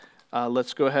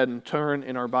Let's go ahead and turn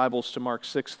in our Bibles to Mark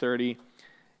 6:30,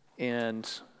 and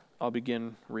I'll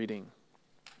begin reading.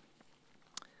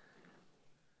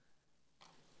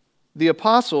 The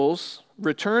apostles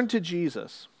returned to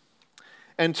Jesus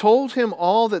and told him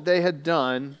all that they had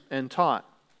done and taught.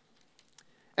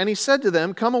 And he said to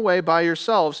them, "Come away by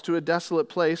yourselves to a desolate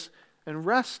place and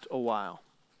rest a while."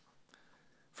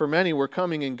 For many were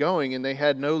coming and going, and they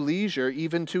had no leisure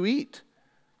even to eat.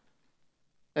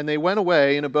 And they went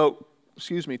away in a boat,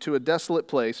 to a desolate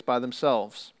place by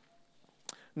themselves.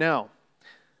 Now,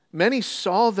 many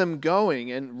saw them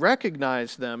going and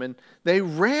recognized them, and they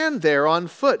ran there on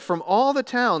foot from all the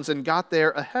towns and got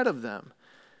there ahead of them.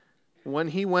 When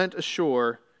he went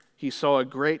ashore, he saw a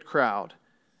great crowd,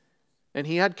 and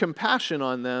he had compassion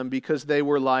on them because they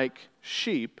were like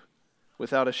sheep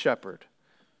without a shepherd.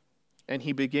 And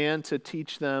he began to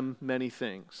teach them many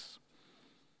things.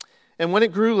 And when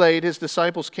it grew late, his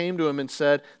disciples came to him and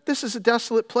said, "This is a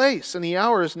desolate place, and the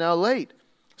hour is now late.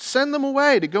 Send them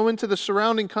away to go into the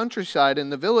surrounding countryside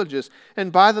and the villages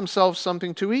and buy themselves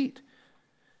something to eat."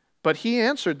 But he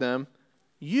answered them,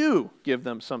 "You give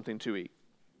them something to eat."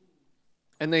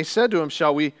 And they said to him,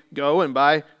 "Shall we go and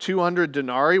buy 200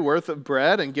 denarii worth of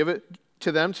bread and give it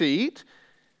to them to eat?"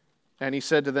 And he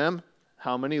said to them,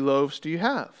 "How many loaves do you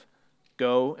have?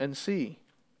 Go and see."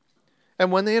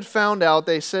 And when they had found out,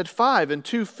 they said, 5 and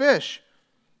 2 fish.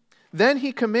 Then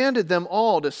he commanded them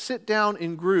all to sit down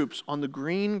in groups on the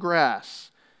green grass.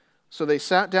 So they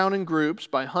sat down in groups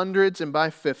by hundreds and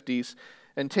by 50s,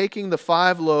 and taking the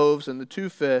 5 loaves and the 2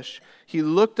 fish, he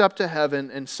looked up to heaven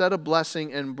and said a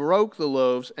blessing and broke the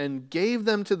loaves and gave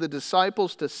them to the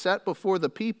disciples to set before the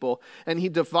people. And he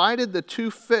divided the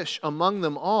 2 fish among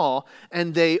them all,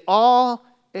 and they all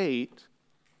ate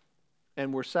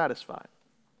and were satisfied.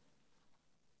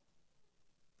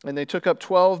 And they took up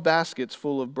 12 baskets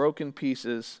full of broken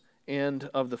pieces and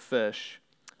of the fish,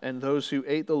 and those who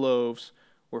ate the loaves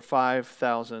were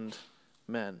 5,000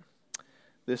 men.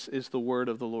 This is the word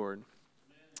of the Lord.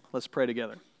 Let's pray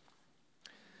together.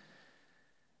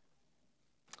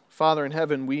 Father in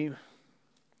heaven,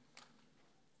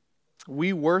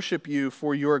 we worship you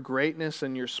for your greatness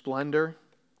and your splendor.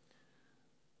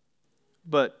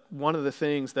 But one of the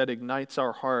things that ignites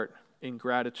our heart in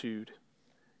gratitude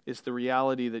is the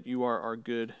reality that you are our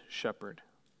good shepherd.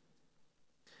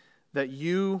 That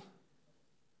you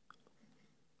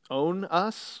own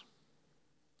us,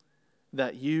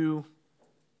 that you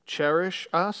cherish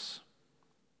us,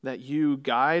 that you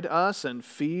guide us and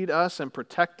feed us and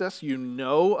protect us, you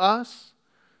know us,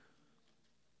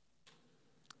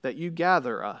 that you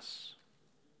gather us.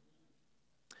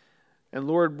 And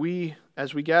Lord,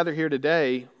 as we gather here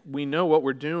today, we know what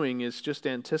we're doing is just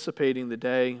anticipating the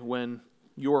day when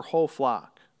your whole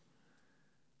flock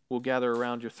will gather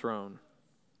around your throne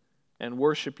and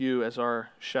worship you as our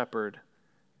shepherd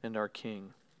and our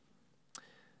king.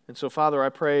 And so, Father, I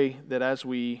pray that as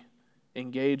we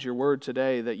engage your word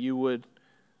today, that you would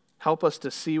help us to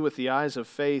see with the eyes of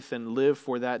faith and live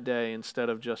for that day instead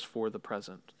of just for the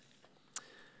present.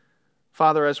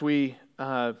 Father, as we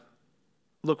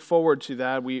look forward to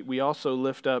that, we also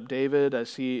lift up David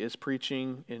as he is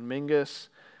preaching in Mingus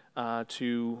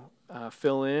to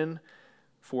fill in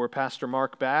for Pastor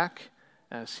Mark back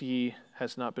as he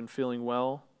has not been feeling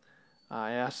well.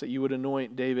 I ask that you would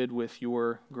anoint David with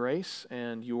your grace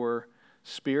and your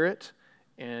spirit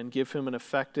and give him an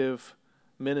effective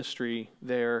ministry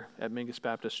there at Mingus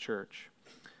Baptist Church.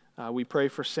 We pray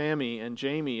for Sammy and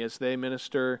Jamie as they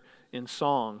minister in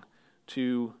song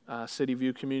to City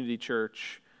View Community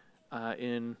Church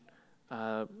in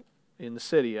the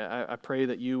city. I pray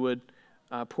that you would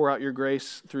pour out your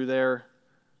grace through their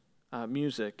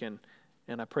music, and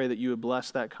I pray that you would bless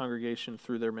that congregation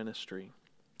through their ministry.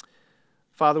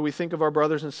 Father, we think of our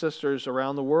brothers and sisters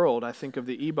around the world. I think of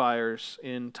the Ebyers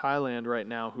in Thailand right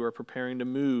now who are preparing to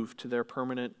move to their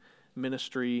permanent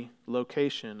ministry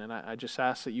location, and I just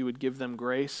ask that you would give them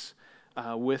grace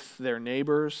with their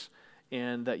neighbors,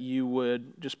 and that you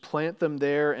would just plant them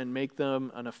there and make them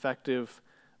an effective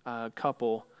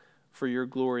couple for your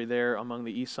glory there among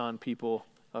the Isan people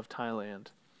of Thailand.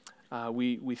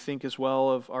 We think as well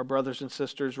of our brothers and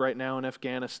sisters right now in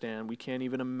Afghanistan. We can't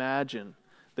even imagine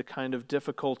the kind of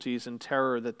difficulties and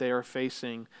terror that they are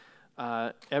facing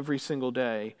every single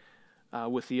day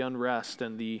with the unrest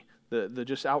and the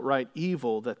just outright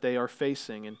evil that they are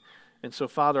facing. And so,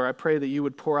 Father, I pray that you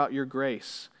would pour out your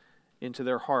grace into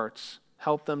their hearts,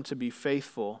 help them to be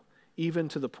faithful even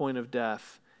to the point of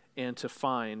death, and to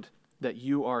find that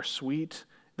you are sweet,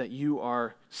 that you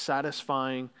are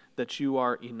satisfying, that you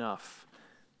are enough,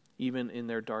 even in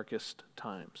their darkest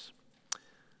times.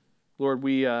 Lord,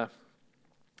 we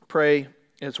pray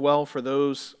as well for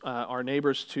those, our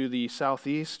neighbors to the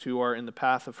southeast who are in the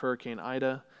path of Hurricane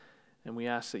Ida. And we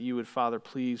ask that you would, Father,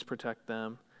 please protect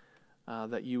them,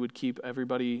 that you would keep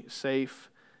everybody safe,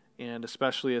 and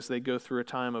especially as they go through a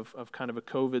time of kind of a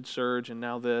COVID surge and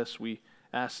now this, we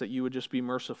ask that you would just be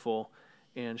merciful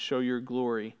and show your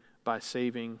glory by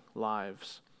saving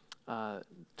lives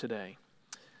today.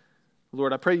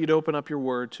 Lord, I pray you'd open up your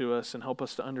word to us and help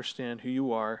us to understand who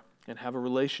you are and have a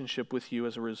relationship with you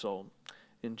as a result.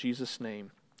 In Jesus'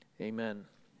 name, amen.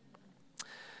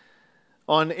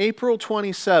 On April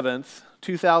 27th,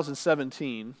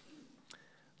 2017,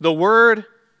 the word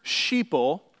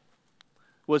sheeple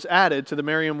was added to the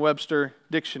Merriam-Webster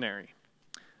dictionary.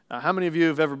 How many of you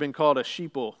have ever been called a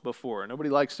sheeple before?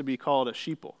 Nobody likes to be called a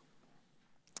sheeple.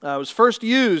 It was first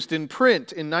used in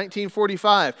print in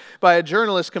 1945 by a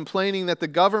journalist complaining that the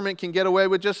government can get away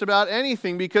with just about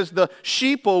anything because the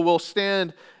sheeple will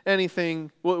stand anything,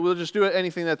 will just do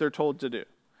anything that they're told to do.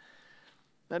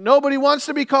 Now, nobody wants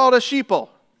to be called a sheeple.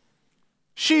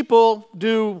 Sheeple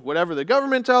do whatever the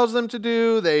government tells them to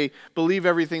do. They believe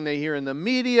everything they hear in the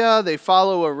media. They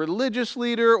follow a religious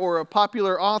leader or a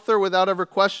popular author without ever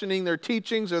questioning their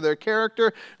teachings or their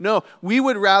character. No, we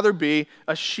would rather be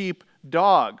a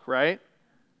sheepdog, right?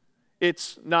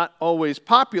 It's not always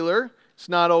popular. It's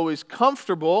not always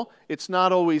comfortable. It's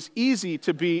not always easy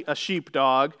to be a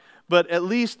sheepdog, but at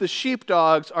least the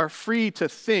sheepdogs are free to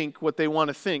think what they want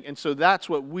to think, and so that's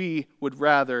what we would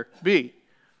rather be.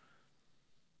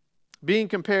 Being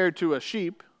compared to a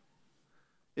sheep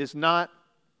is not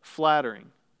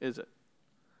flattering, is it?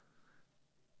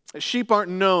 Sheep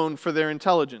aren't known for their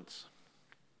intelligence.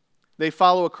 They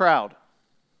follow a crowd.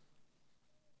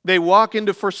 They walk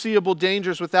into foreseeable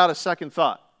dangers without a second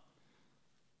thought.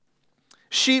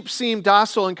 Sheep seem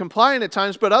docile and compliant at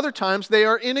times, but other times they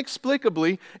are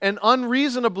inexplicably and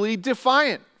unreasonably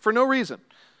defiant for no reason.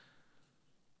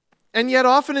 And yet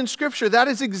often in Scripture, that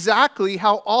is exactly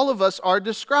how all of us are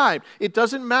described. It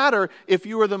doesn't matter if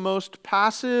you are the most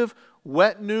passive,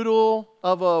 wet noodle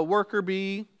of a worker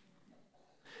bee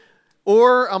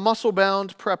or a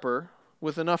muscle-bound prepper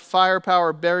with enough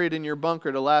firepower buried in your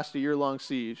bunker to last a year-long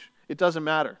siege. It doesn't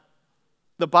matter.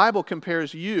 The Bible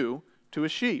compares you to a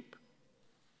sheep.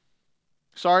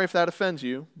 Sorry if that offends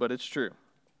you, but it's true.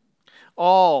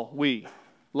 All we,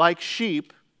 like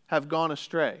sheep, have gone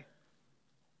astray,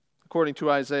 according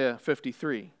to Isaiah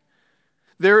 53.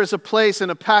 There is a place and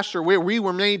a pasture where we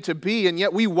were made to be, and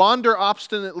yet we wander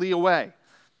obstinately away.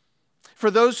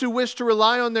 For those who wish to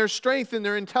rely on their strength and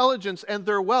their intelligence and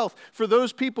their wealth, for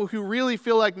those people who really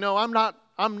feel like, no, I'm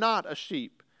not a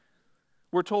sheep.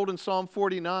 We're told in Psalm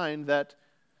 49 that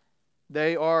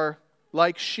they are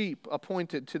like sheep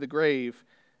appointed to the grave,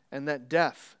 and that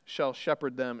death shall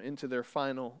shepherd them into their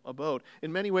final abode.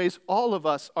 In many ways, all of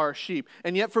us are sheep.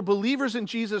 And yet for believers in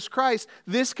Jesus Christ,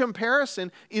 this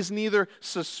comparison is neither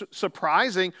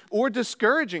surprising or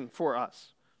discouraging for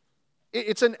us.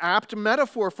 It's an apt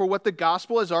metaphor for what the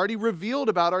gospel has already revealed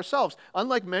about ourselves.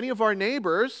 Unlike many of our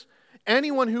neighbors,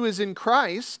 anyone who is in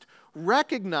Christ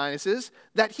recognizes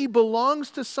that he belongs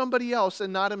to somebody else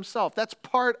and not himself. That's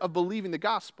part of believing the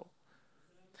gospel.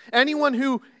 Anyone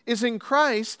who is in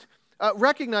Christ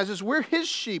recognizes we're his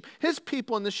sheep, his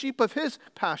people, and the sheep of his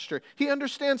pasture. He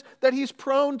understands that he's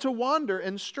prone to wander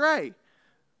and stray.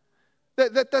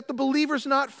 That the believer's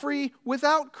not free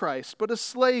without Christ, but a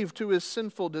slave to his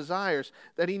sinful desires.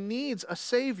 That he needs a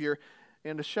Savior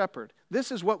and a shepherd.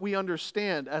 This is what we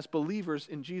understand as believers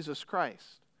in Jesus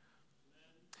Christ.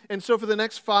 And so for the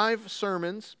next 5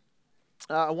 sermons,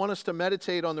 I want us to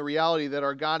meditate on the reality that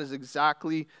our God is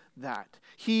exactly that.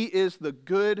 He is the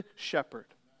good shepherd.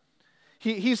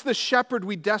 He's the shepherd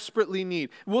we desperately need.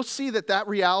 We'll see that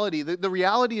reality, the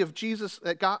reality of Jesus,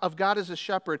 of God as a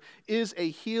shepherd, is a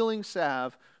healing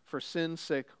salve for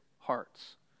sin-sick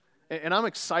hearts. And I'm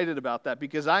excited about that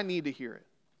because I need to hear it.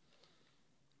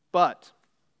 But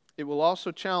it will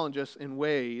also challenge us in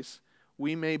ways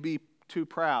we may be too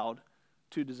proud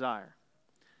to desire.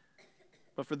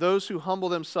 But for those who humble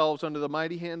themselves under the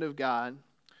mighty hand of God,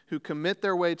 who commit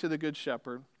their way to the Good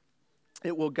Shepherd,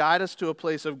 it will guide us to a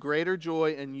place of greater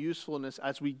joy and usefulness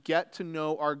as we get to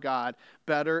know our God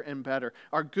better and better.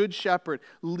 Our Good Shepherd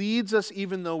leads us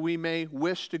even though we may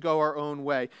wish to go our own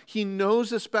way. He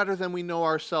knows us better than we know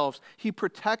ourselves. He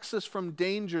protects us from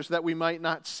dangers that we might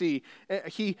not see.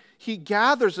 He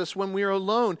gathers us when we are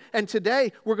alone. And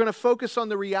today we're going to focus on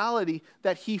the reality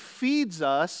that He feeds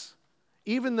us,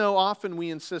 even though often we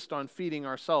insist on feeding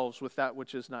ourselves with that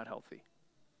which is not healthy.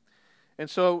 And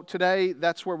so today,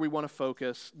 that's where we want to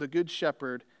focus. The Good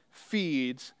Shepherd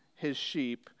feeds his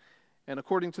sheep. And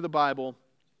according to the Bible,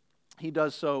 he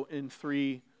does so in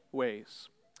three ways.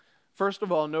 First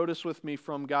of all, notice with me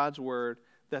from God's word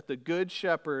that the good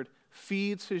shepherd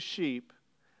feeds his sheep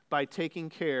by taking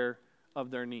care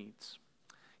of their needs.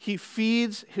 He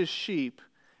feeds his sheep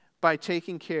by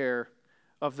taking care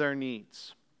of their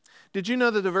needs. Did you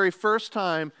know that the very first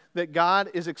time that God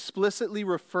is explicitly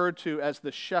referred to as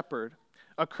the shepherd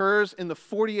occurs in the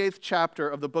 48th chapter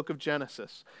of the book of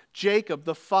Genesis? Jacob,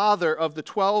 the father of the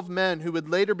 12 men who would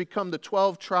later become the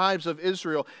 12 tribes of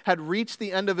Israel, had reached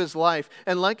the end of his life.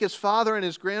 And like his father and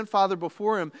his grandfather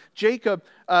before him, Jacob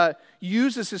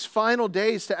uses his final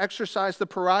days to exercise the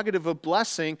prerogative of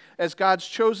blessing as God's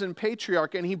chosen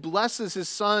patriarch. And he blesses his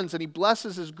sons and he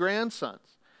blesses his grandsons.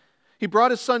 He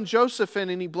brought his son Joseph in,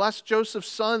 and he blessed Joseph's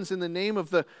sons in the name of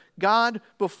the God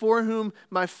before whom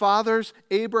my fathers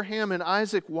Abraham and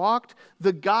Isaac walked,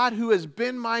 the God who has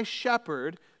been my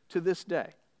shepherd to this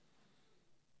day.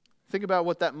 Think about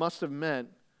what that must have meant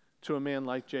to a man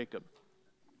like Jacob.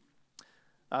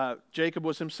 Jacob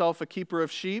was himself a keeper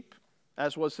of sheep,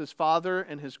 as was his father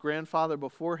and his grandfather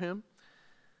before him.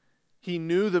 He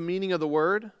knew the meaning of the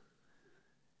word.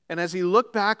 And as he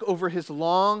looked back over his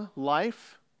long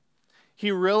life, he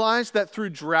realized that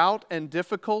through drought and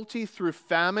difficulty, through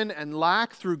famine and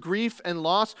lack, through grief and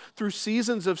loss, through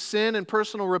seasons of sin and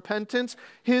personal repentance,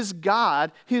 his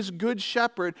God, his good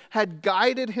shepherd, had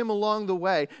guided him along the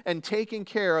way and taken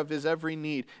care of his every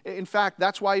need. In fact,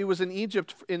 that's why he was in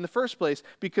Egypt in the first place,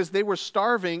 because they were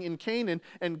starving in Canaan,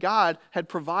 and God had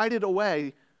provided a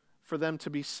way for them to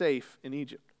be safe in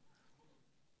Egypt.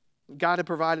 God had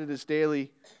provided his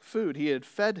daily food. He had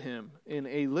fed him in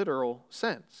a literal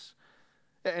sense.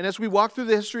 And as we walk through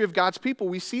the history of God's people,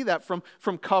 we see that from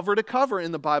cover to cover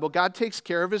in the Bible. God takes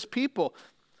care of his people.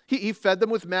 He fed them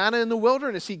with manna in the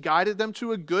wilderness. He guided them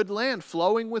to a good land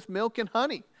flowing with milk and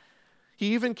honey.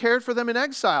 He even cared for them in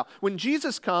exile. When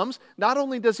Jesus comes, not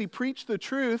only does he preach the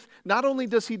truth, not only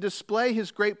does he display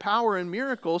his great power and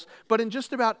miracles, but in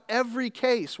just about every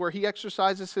case where he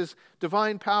exercises his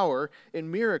divine power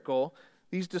in miracle,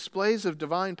 these displays of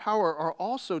divine power are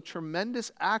also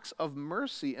tremendous acts of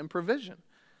mercy and provision.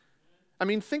 I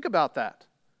mean, think about that.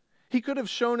 He could have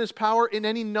shown his power in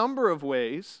any number of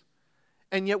ways,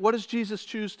 and yet what does Jesus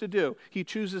choose to do? He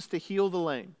chooses to heal the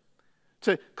lame,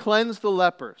 to cleanse the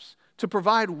lepers, to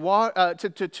provide water,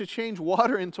 to change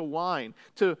water into wine,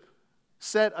 to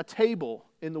set a table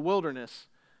in the wilderness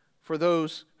for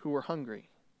those who were hungry.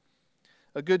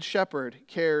 A good shepherd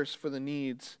cares for the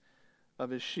needs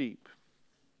of his sheep.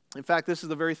 In fact, this is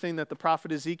the very thing that the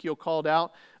prophet Ezekiel called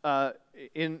out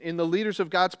in the leaders of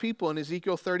God's people in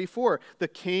Ezekiel 34. The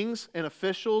kings and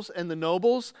officials and the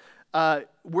nobles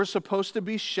were supposed to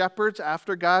be shepherds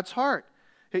after God's heart.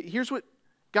 Here's what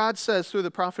God says through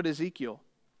the prophet Ezekiel.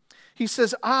 He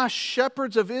says,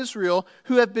 shepherds of Israel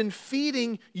who have been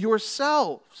feeding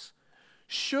yourselves,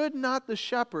 should not the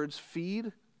shepherds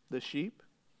feed the sheep?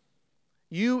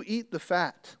 You eat the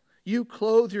fat. You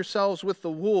clothe yourselves with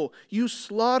the wool. You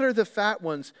slaughter the fat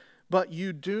ones, but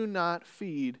you do not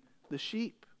feed the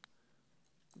sheep.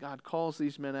 God calls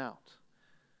these men out.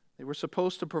 They were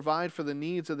supposed to provide for the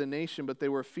needs of the nation, but they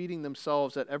were feeding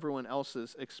themselves at everyone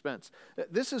else's expense.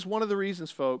 This is one of the reasons,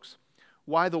 folks,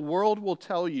 why the world will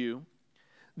tell you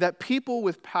that people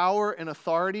with power and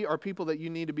authority are people that you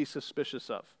need to be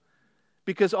suspicious of.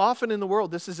 Because often in the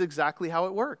world, this is exactly how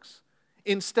it works.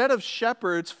 Instead of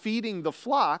shepherds feeding the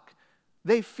flock,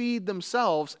 they feed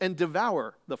themselves and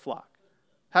devour the flock.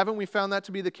 Haven't we found that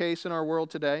to be the case in our world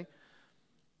today?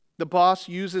 The boss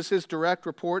uses his direct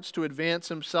reports to advance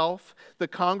himself. The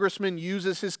congressman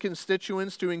uses his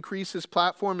constituents to increase his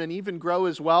platform and even grow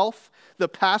his wealth. The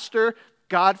pastor,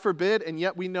 God forbid, and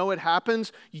yet we know it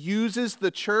happens, uses the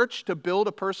church to build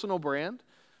a personal brand.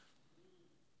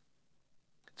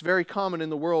 It's very common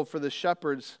in the world for the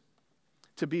shepherds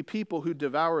to be people who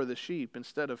devour the sheep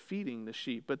instead of feeding the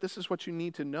sheep. But this is what you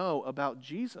need to know about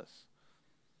Jesus.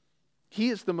 He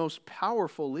is the most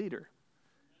powerful leader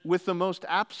with the most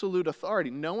absolute authority.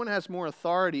 No one has more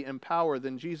authority and power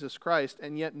than Jesus Christ,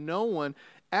 and yet no one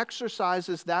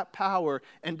exercises that power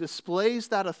and displays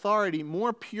that authority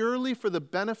more purely for the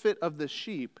benefit of the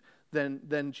sheep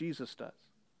than Jesus does.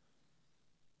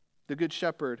 The Good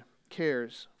Shepherd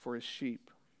cares for his sheep.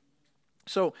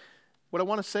 So, what I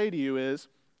want to say to you is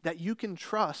that you can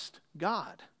trust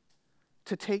God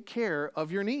to take care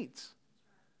of your needs.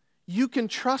 you can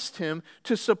trust Him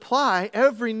to supply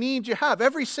every need you have,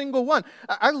 every single one.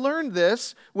 I learned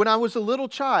this when I was a little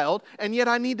child, and yet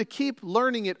I need to keep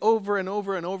learning it over and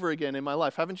over and over again in my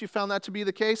life. Haven't you found that to be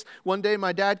the case? One day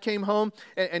my dad came home,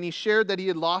 and he shared that he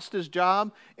had lost his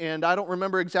job, and I don't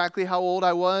remember exactly how old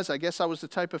I was. I guess I was the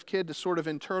type of kid to sort of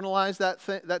internalize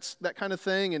that kind of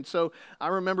thing, and so I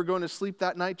remember going to sleep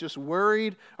that night just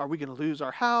worried. Are we going to lose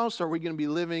our house? Are we going to be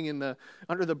living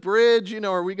under the bridge?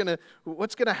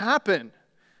 What's going to happen?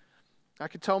 I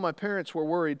could tell my parents were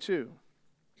worried too.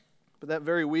 But that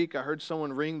very week, I heard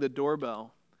someone ring the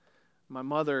doorbell. My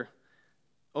mother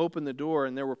opened the door,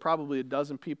 and there were probably a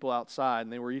dozen people outside,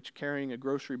 and they were each carrying a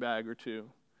grocery bag or two.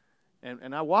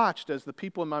 And I watched as the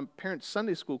people in my parents'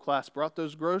 Sunday school class brought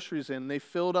those groceries in. They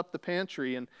filled up the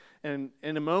pantry, and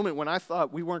in a moment when I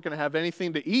thought we weren't going to have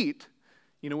anything to eat,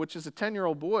 which as a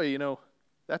 10-year-old boy,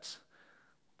 that's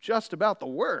just about the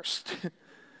worst.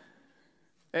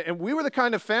 And we were the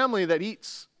kind of family that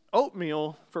eats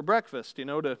oatmeal for breakfast,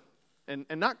 and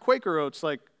not Quaker oats,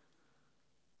 like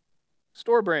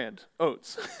store brand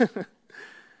oats.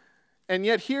 And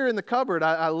yet here in the cupboard,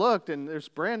 I looked, and there's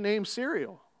brand name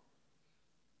cereal.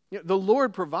 The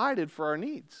Lord provided for our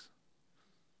needs.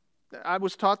 I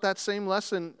was taught that same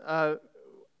lesson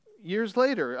years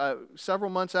later.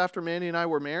 Several months after Mandy and I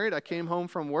were married, I came home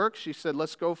from work. She said,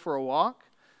 "Let's go for a walk."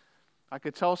 I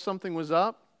could tell something was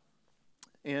up.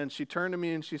 And she turned to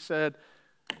me and she said,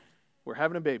 "We're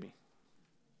having a baby."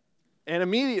 And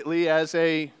immediately, as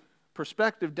a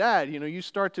prospective dad, you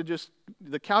start to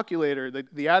the calculator,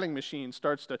 the adding machine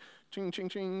starts to ching, ching,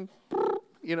 ching,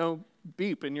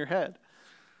 beep in your head.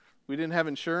 We didn't have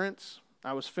insurance.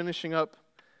 I was finishing up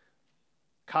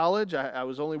college. I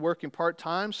was only working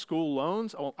part-time, school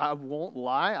loans. I won't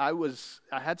lie.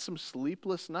 I had some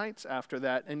sleepless nights after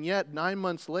that. And yet, 9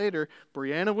 months later,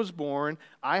 Brianna was born.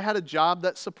 I had a job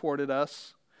that supported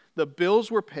us. The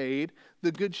bills were paid.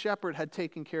 The Good Shepherd had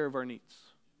taken care of our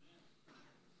needs.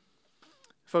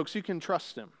 Folks, you can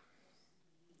trust Him.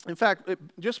 In fact,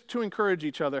 just to encourage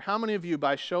each other, how many of you,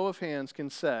 by show of hands, can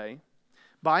say,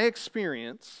 by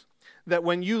experience, that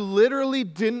when you literally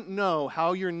didn't know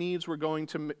how your needs were going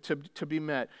to be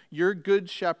met, your Good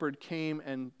Shepherd came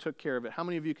and took care of it? How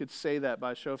many of you could say that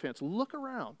by show of hands? Look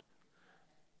around.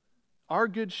 Our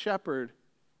Good Shepherd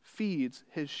feeds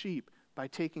His sheep by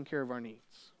taking care of our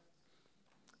needs.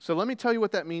 So let me tell you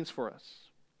what that means for us.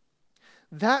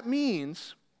 That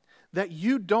means that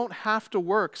you don't have to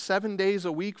work 7 days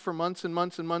a week for months and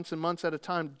months and months and months at a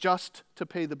time just to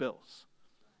pay the bills.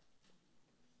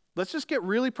 Let's just get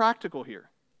really practical here.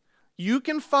 You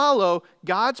can follow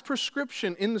God's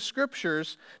prescription in the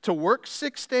Scriptures to work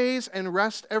 6 days and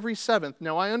rest every seventh.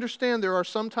 Now, I understand there are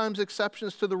sometimes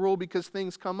exceptions to the rule because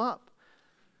things come up.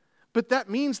 But that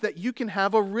means that you can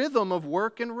have a rhythm of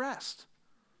work and rest.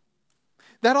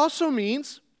 That also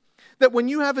means that when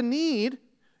you have a need,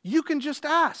 you can just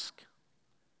ask.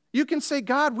 You can say,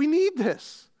 "God, we need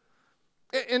this."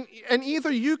 And either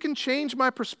you can change my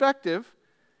perspective,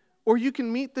 or you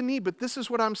can meet the need, but this is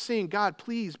what I'm seeing. God,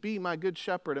 please be my Good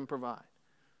Shepherd and provide.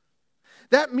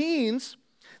 That means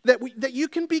that you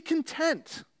can be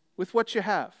content with what you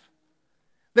have.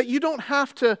 That you don't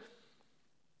have to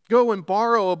go and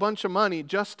borrow a bunch of money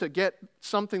just to get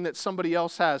something that somebody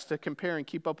else has to compare and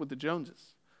keep up with the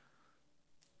Joneses.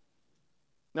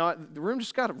 Now, the room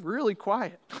just got really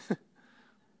quiet.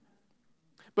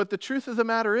 But the truth of the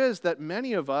matter is that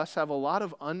many of us have a lot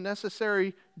of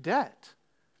unnecessary debt.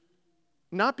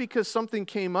 Not because something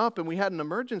came up and we had an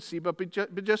emergency, but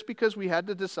just because we had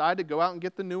to decide to go out and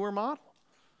get the newer model.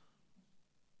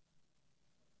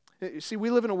 You see, we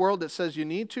live in a world that says you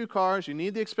need 2 cars, you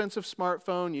need the expensive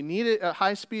smartphone, you need a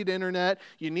high-speed internet,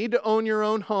 you need to own your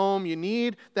own home, you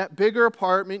need that bigger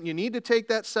apartment, you need to take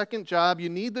that second job, you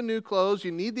need the new clothes,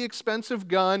 you need the expensive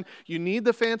gun, you need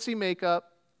the fancy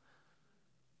makeup.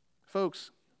 Folks,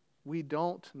 we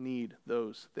don't need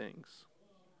those things.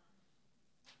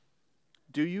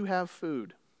 Do you have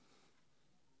food?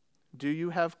 Do you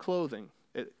have clothing?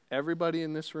 Everybody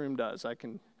in this room does, I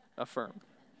can affirm.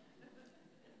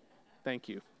 Thank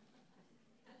you.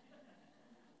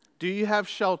 Do you have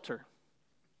shelter?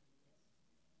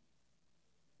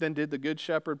 Then did the Good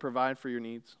Shepherd provide for your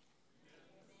needs?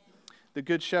 The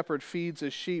Good Shepherd feeds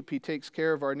His sheep. He takes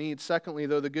care of our needs. Secondly,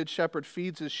 though, the Good Shepherd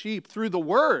feeds His sheep through the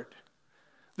Word.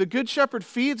 The Good Shepherd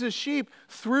feeds His sheep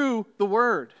through the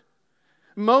Word.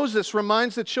 Moses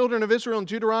reminds the children of Israel in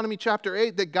Deuteronomy chapter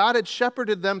 8 that God had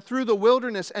shepherded them through the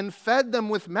wilderness and fed them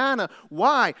with manna.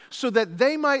 Why? So that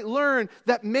they might learn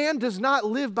that man does not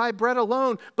live by bread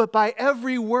alone, but by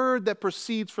every word that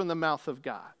proceeds from the mouth of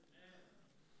God.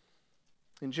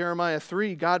 In Jeremiah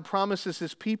 3, God promises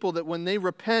his people that when they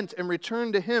repent and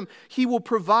return to him, he will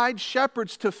provide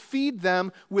shepherds to feed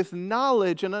them with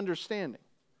knowledge and understanding.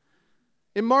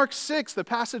 In Mark 6, the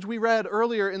passage we read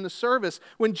earlier in the service,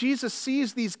 when Jesus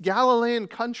sees these Galilean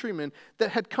countrymen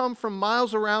that had come from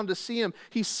miles around to see him,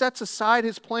 he sets aside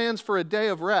his plans for a day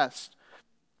of rest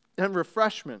and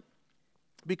refreshment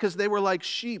because they were like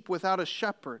sheep without a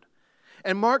shepherd.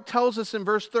 And Mark tells us in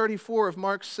verse 34 of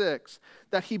Mark 6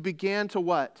 that he began to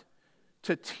what?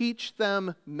 To teach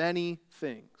them many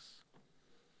things.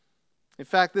 In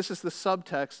fact, this is the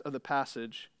subtext of the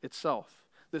passage itself.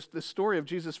 This story of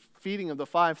Jesus' feeding of the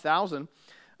 5,000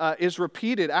 is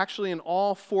repeated actually in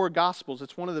all four Gospels.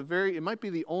 It's it might be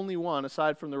the only one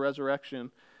aside from the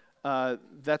resurrection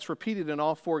that's repeated in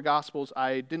all four Gospels.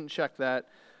 I didn't check that,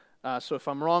 so if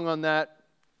I'm wrong on that,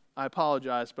 I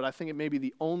apologize, but I think it may be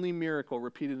the only miracle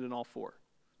repeated in all four.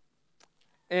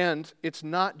 And it's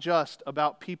not just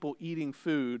about people eating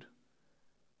food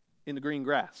in the green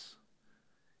grass.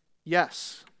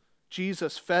 Yes,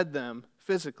 Jesus fed them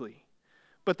physically.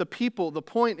 But the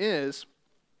point is,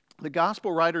 the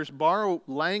gospel writers borrow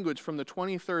language from the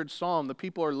 23rd Psalm. The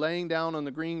people are laying down on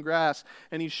the green grass,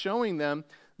 and he's showing them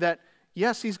that,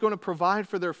 yes, he's going to provide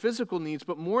for their physical needs,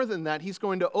 but more than that, he's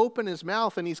going to open his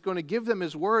mouth, and he's going to give them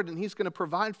his word, and he's going to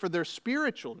provide for their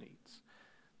spiritual needs.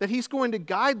 That he's going to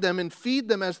guide them and feed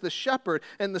them as the shepherd.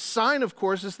 And the sign, of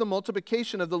course, is the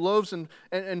multiplication of the loaves and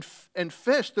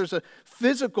fish. There's a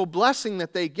physical blessing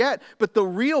that they get, but the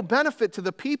real benefit to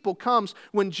the people comes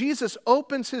when Jesus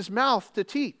opens his mouth to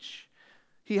teach.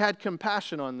 He had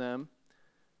compassion on them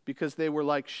because they were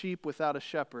like sheep without a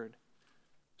shepherd,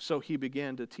 so he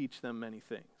began to teach them many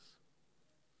things.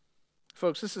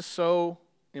 Folks, this is so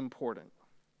important.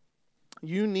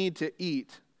 You need to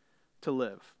eat to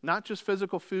live. Not just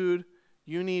physical food,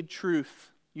 you need truth,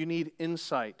 you need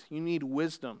insight, you need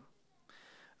wisdom.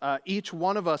 Each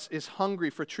one of us is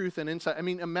hungry for truth and insight. I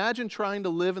mean, imagine trying to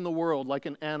live in the world like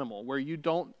an animal where you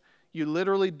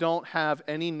literally don't have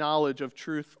any knowledge of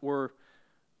truth or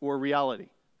reality.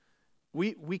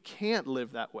 We can't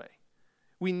live that way.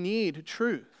 We need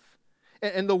truth.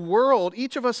 And the world,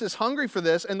 each of us is hungry for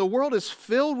this, and the world is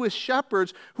filled with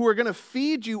shepherds who are going to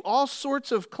feed you all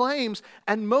sorts of claims,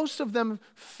 and most of them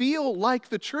feel like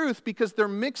the truth because they're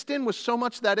mixed in with so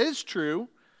much that is true.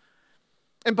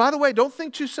 And by the way, don't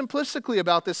think too simplistically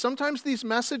about this. Sometimes these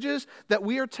messages that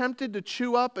we are tempted to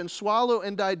chew up and swallow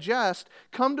and digest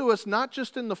come to us not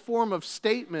just in the form of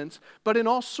statements, but in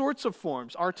all sorts of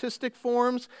forms. Artistic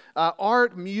forms,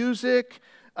 art, music,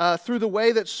 through the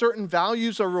way that certain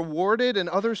values are rewarded and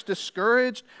others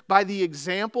discouraged, by the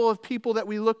example of people that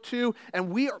we look to. And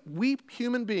we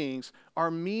human beings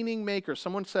are meaning makers.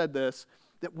 Someone said this,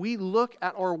 that we look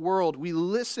at our world, we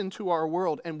listen to our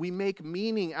world, and we make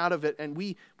meaning out of it, and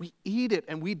we eat it,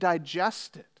 and we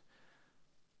digest it.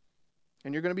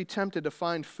 And you're going to be tempted to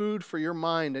find food for your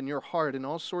mind and your heart in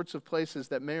all sorts of places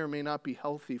that may or may not be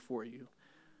healthy for you.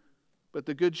 But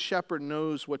the Good Shepherd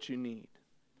knows what you need.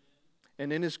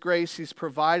 And in his grace, he's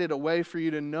provided a way for you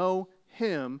to know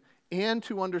him and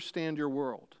to understand your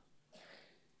world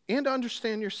and to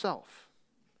understand yourself.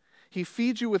 He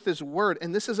feeds you with his word,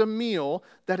 and this is a meal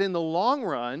that in the long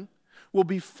run will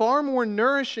be far more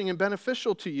nourishing and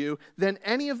beneficial to you than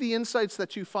any of the insights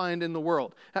that you find in the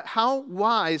world. How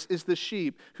wise is the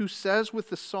sheep who says with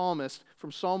the psalmist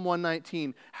from Psalm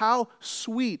 119, "How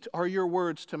sweet are your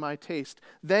words to my taste.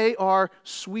 They are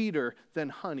sweeter than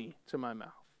honey to my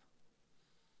mouth."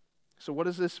 So what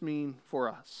does this mean for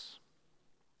us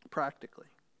practically?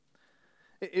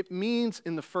 It means,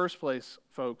 in the first place,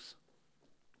 folks,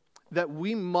 that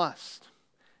we must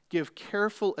give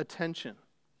careful attention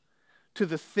to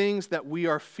the things that we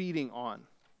are feeding on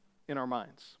in our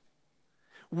minds.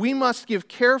 We must give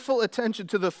careful attention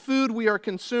to the food we are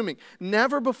consuming.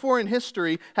 Never before in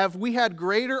history have we had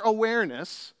greater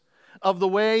awareness of the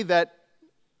way that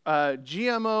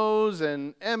GMOs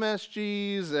and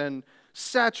MSGs and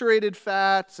saturated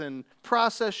fats and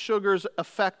processed sugars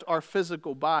affect our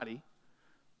physical body.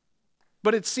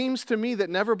 But it seems to me that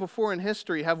never before in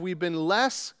history have we been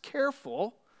less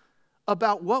careful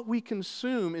about what we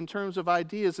consume in terms of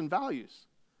ideas and values.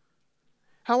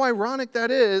 How ironic that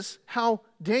is, how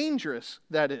dangerous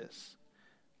that is.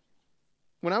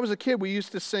 When I was a kid, we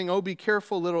used to sing, "Oh, be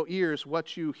careful, little ears,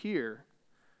 what you hear."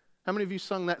 How many of you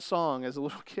sung that song as a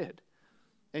little kid?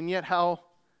 And yet how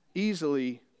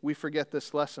easily we forget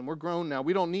this lesson. We're grown now.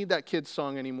 We don't need that kid's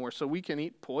song anymore, so we can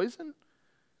eat poison?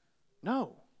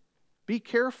 No. Be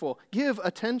careful. Give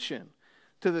attention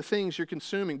to the things you're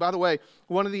consuming. By the way,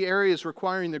 one of the areas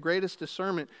requiring the greatest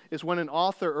discernment is when an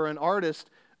author or an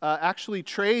artist actually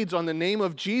trades on the name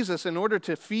of Jesus in order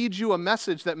to feed you a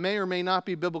message that may or may not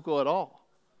be biblical at all.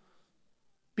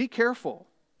 Be careful.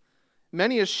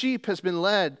 Many a sheep has been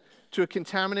led to a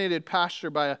contaminated pasture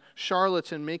by a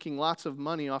charlatan making lots of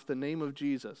money off the name of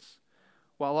Jesus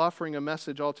while offering a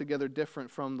message altogether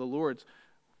different from the Lord's.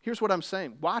 Here's what I'm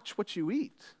saying. Watch what you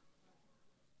eat.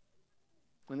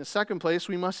 In the second place,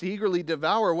 we must eagerly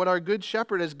devour what our good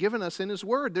shepherd has given us in his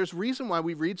word. There's reason why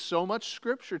we read so much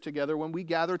scripture together when we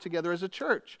gather together as a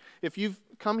church. If you've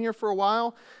come here for a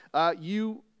while,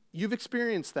 you've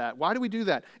experienced that. Why do we do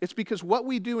that? It's because what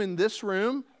we do in this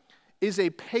room is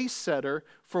a pace setter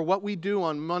for what we do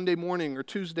on Monday morning or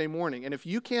Tuesday morning. And if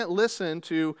you can't listen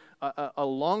to a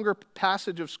longer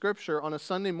passage of Scripture on a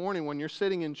Sunday morning when you're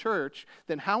sitting in church,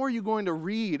 then how are you going to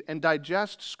read and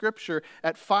digest Scripture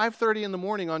at 5:30 in the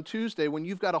morning on Tuesday when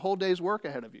you've got a whole day's work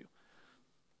ahead of you?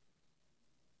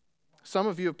 Some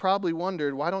of you have probably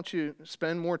wondered, why don't you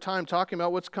spend more time talking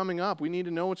about what's coming up? We need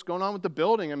to know what's going on with the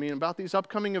building. About these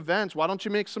upcoming events. Why don't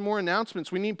you make some more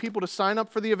announcements? We need people to sign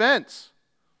up for the events.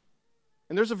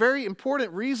 And there's a very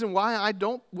important reason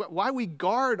why we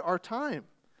guard our time.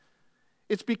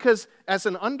 It's because as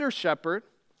an under shepherd,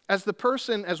 as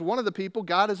one of the people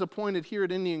God has appointed here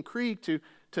at Indian Creek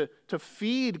to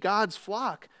feed God's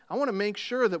flock, I want to make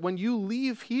sure that when you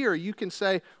leave here, you can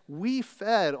say, we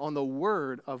fed on the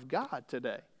word of God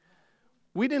today.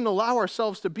 We didn't allow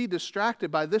ourselves to be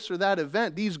distracted by this or that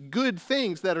event. These good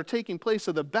things that are taking place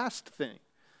are the best thing.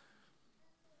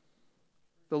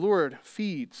 The Lord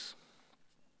feeds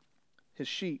his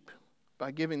sheep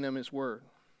by giving them his word.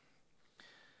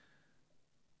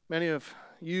 Many of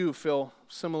you fill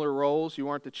similar roles. You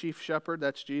aren't the chief shepherd,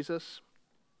 that's Jesus.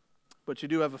 But you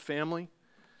do have a family,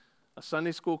 a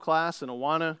Sunday school class, an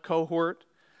Awana cohort.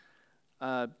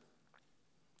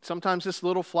 Sometimes this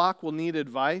little flock will need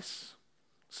advice.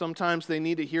 Sometimes they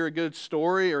need to hear a good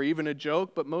story or even a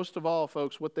joke. But most of all,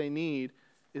 folks, what they need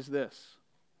is this.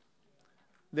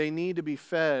 They need to be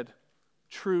fed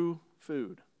true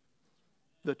food.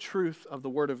 The truth of the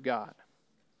Word of God.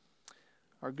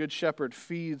 Our good shepherd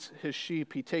feeds his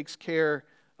sheep. He takes care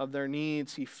of their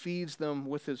needs. He feeds them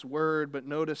with his word. But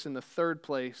notice in the third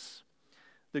place,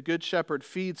 the good shepherd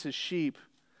feeds his sheep.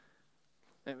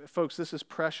 And folks, this is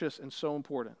precious and so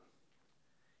important.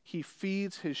 He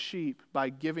feeds his sheep by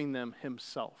giving them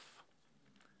himself.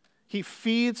 He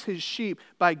feeds his sheep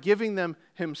by giving them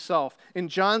himself. In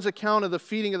John's account of the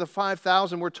feeding of the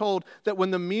 5,000, we're told that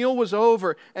when the meal was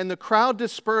over and the crowd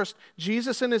dispersed,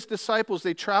 Jesus and his disciples,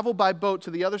 they traveled by boat to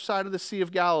the other side of the Sea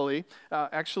of Galilee.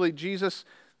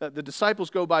 The disciples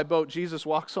go by boat. Jesus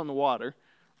walks on the water,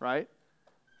 right?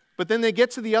 But then they get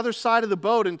to the other side of the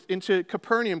boat into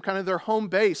Capernaum, kind of their home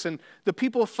base, and the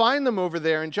people find them over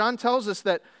there. And John tells us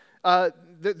that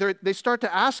they start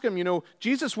to ask him,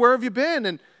 Jesus, where have you been?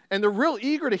 And they're real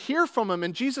eager to hear from him.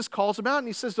 And Jesus calls them out and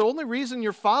he says, the only reason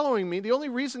you're following me, the only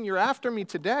reason you're after me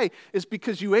today is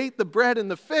because you ate the bread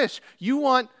and the fish. You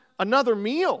want another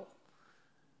meal.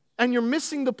 And you're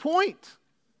missing the point.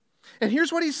 And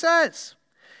here's what he says.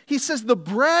 He says, the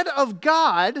bread of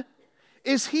God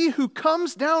is he who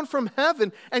comes down from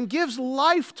heaven and gives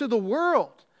life to the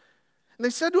world. And they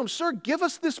said to him, sir, give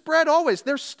us this bread always.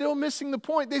 They're still missing the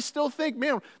point. They still think,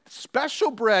 man,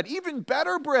 special bread, even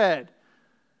better bread.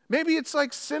 Maybe it's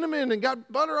like cinnamon and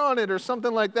got butter on it or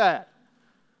something like that.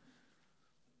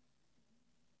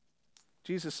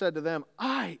 Jesus said to them,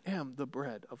 I am the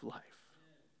bread of life.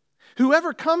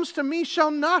 Whoever comes to me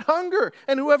shall not hunger,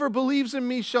 and whoever believes in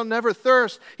me shall never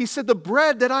thirst. He said, the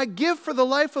bread that I give for the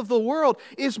life of the world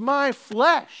is my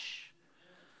flesh.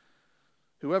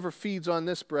 Whoever feeds on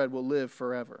this bread will live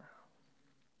forever.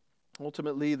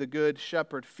 Ultimately, the good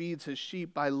shepherd feeds his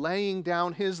sheep by laying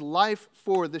down his life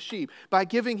for the sheep, by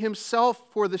giving himself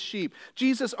for the sheep.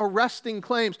 Jesus' arresting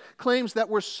claims that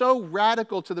were so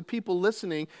radical to the people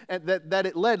listening that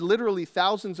it led literally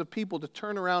thousands of people to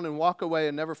turn around and walk away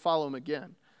and never follow him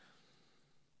again,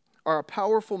 are a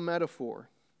powerful metaphor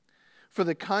for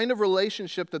the kind of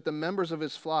relationship that the members of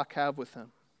his flock have with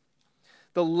him.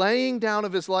 The laying down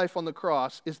of his life on the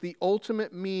cross is the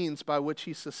ultimate means by which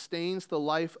he sustains the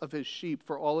life of his sheep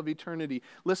for all of eternity.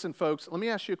 Listen, folks, let me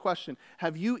ask you a question.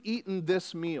 Have you eaten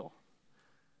this meal?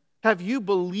 Have you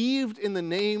believed in the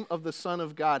name of the Son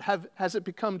of God? Has it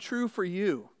become true for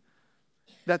you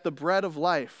that the bread of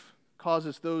life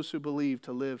causes those who believe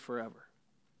to live forever?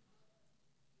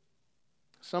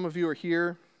 Some of you are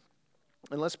here,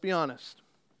 and let's be honest,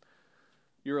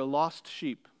 you're a lost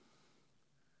sheep.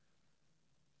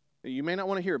 You may not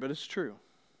want to hear it, but it's true.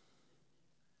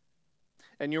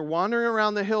 And you're wandering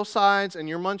around the hillsides and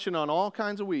you're munching on all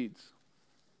kinds of weeds.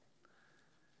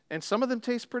 And some of them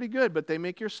taste pretty good, but they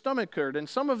make your stomach hurt. And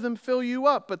some of them fill you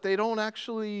up, but they don't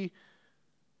actually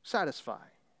satisfy.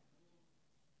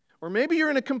 Or maybe you're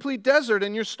in a complete desert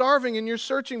and you're starving and you're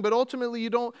searching, but ultimately you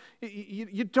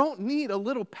don't need a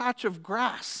little patch of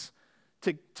grass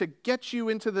to get you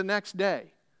into the next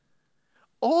day.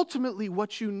 Ultimately,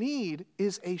 what you need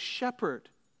is a shepherd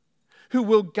who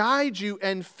will guide you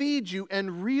and feed you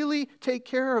and really take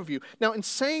care of you. Now, in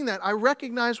saying that, I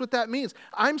recognize what that means.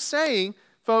 I'm saying,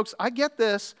 folks, I get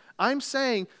this. I'm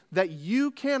saying that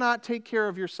you cannot take care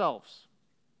of yourselves.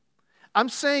 I'm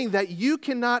saying that you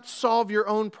cannot solve your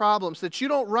own problems, that you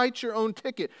don't write your own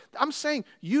ticket. I'm saying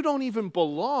you don't even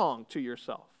belong to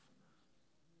yourself.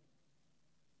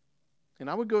 And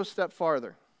I would go a step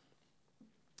farther.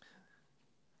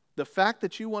 The fact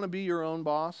that you want to be your own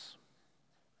boss,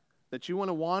 that you want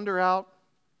to wander out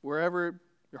wherever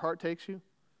your heart takes you,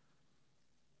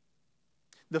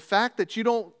 the fact that you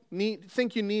don't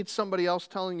think you need somebody else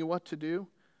telling you what to do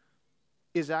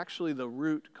is actually the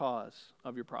root cause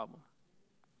of your problem.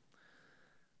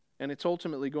 And it's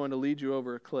ultimately going to lead you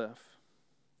over a cliff.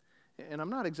 And I'm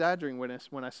not exaggerating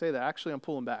when I say that. Actually, I'm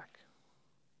pulling back.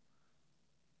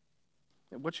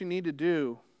 And what you need to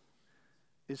do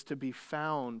is to be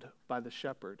found by the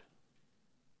shepherd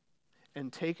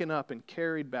and taken up and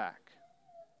carried back.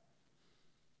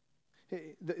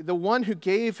 The one who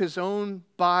gave his own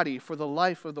body for the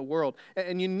life of the world.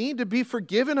 And you need to be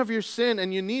forgiven of your sin,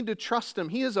 and you need to trust him.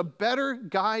 He is a better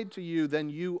guide to you than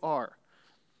you are.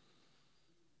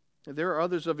 There are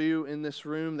others of you in this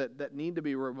room that need to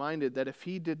be reminded that if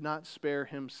he did not spare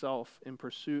himself in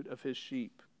pursuit of his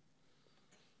sheep,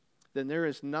 then there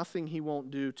is nothing he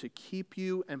won't do to keep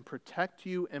you and protect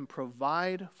you and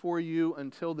provide for you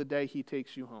until the day he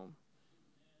takes you home.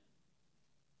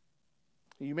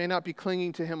 You may not be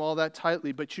clinging to him all that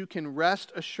tightly, but you can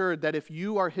rest assured that if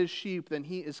you are his sheep, then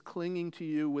he is clinging to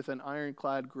you with an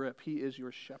ironclad grip. He is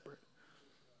your shepherd.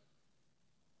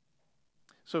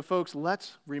 So folks,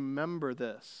 let's remember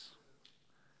this.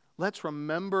 Let's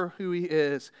remember who he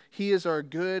is. He is our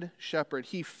good shepherd.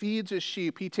 He feeds his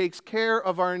sheep. He takes care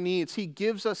of our needs. He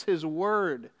gives us his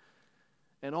word.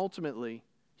 And ultimately,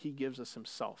 he gives us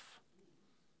himself.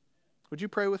 Would you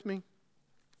pray with me?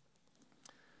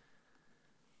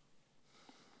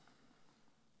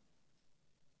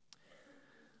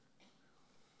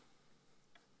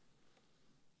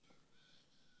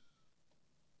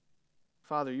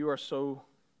 Father, you are so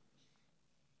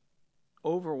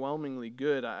overwhelmingly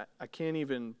good. I can't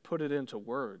even put it into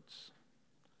words.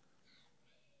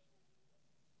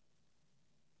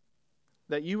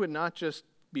 That you would not just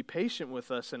be patient with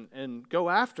us and go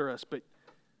after us, but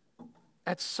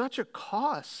at such a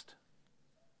cost.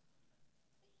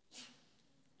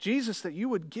 Jesus, that you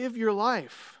would give your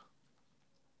life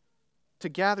to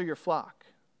gather your flock.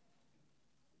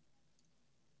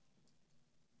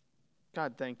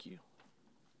 God, thank you.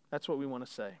 That's what we want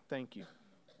to say. Thank you.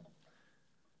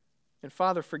 And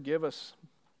Father, forgive us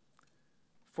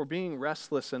for being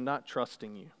restless and not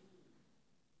trusting you.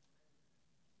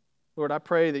 Lord, I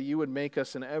pray that you would make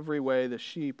us in every way the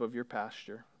sheep of your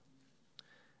pasture.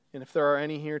 And if there are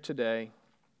any here today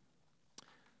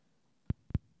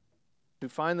who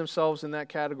find themselves in that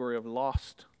category of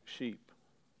lost sheep,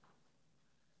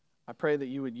 I pray that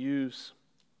you would use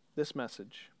this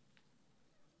message,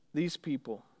 these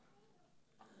people,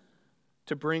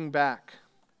 to bring back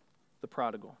the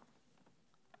prodigal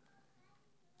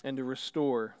and to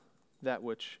restore that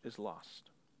which is lost.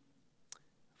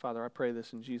 Father, I pray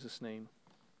this in Jesus' name.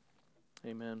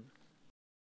 Amen.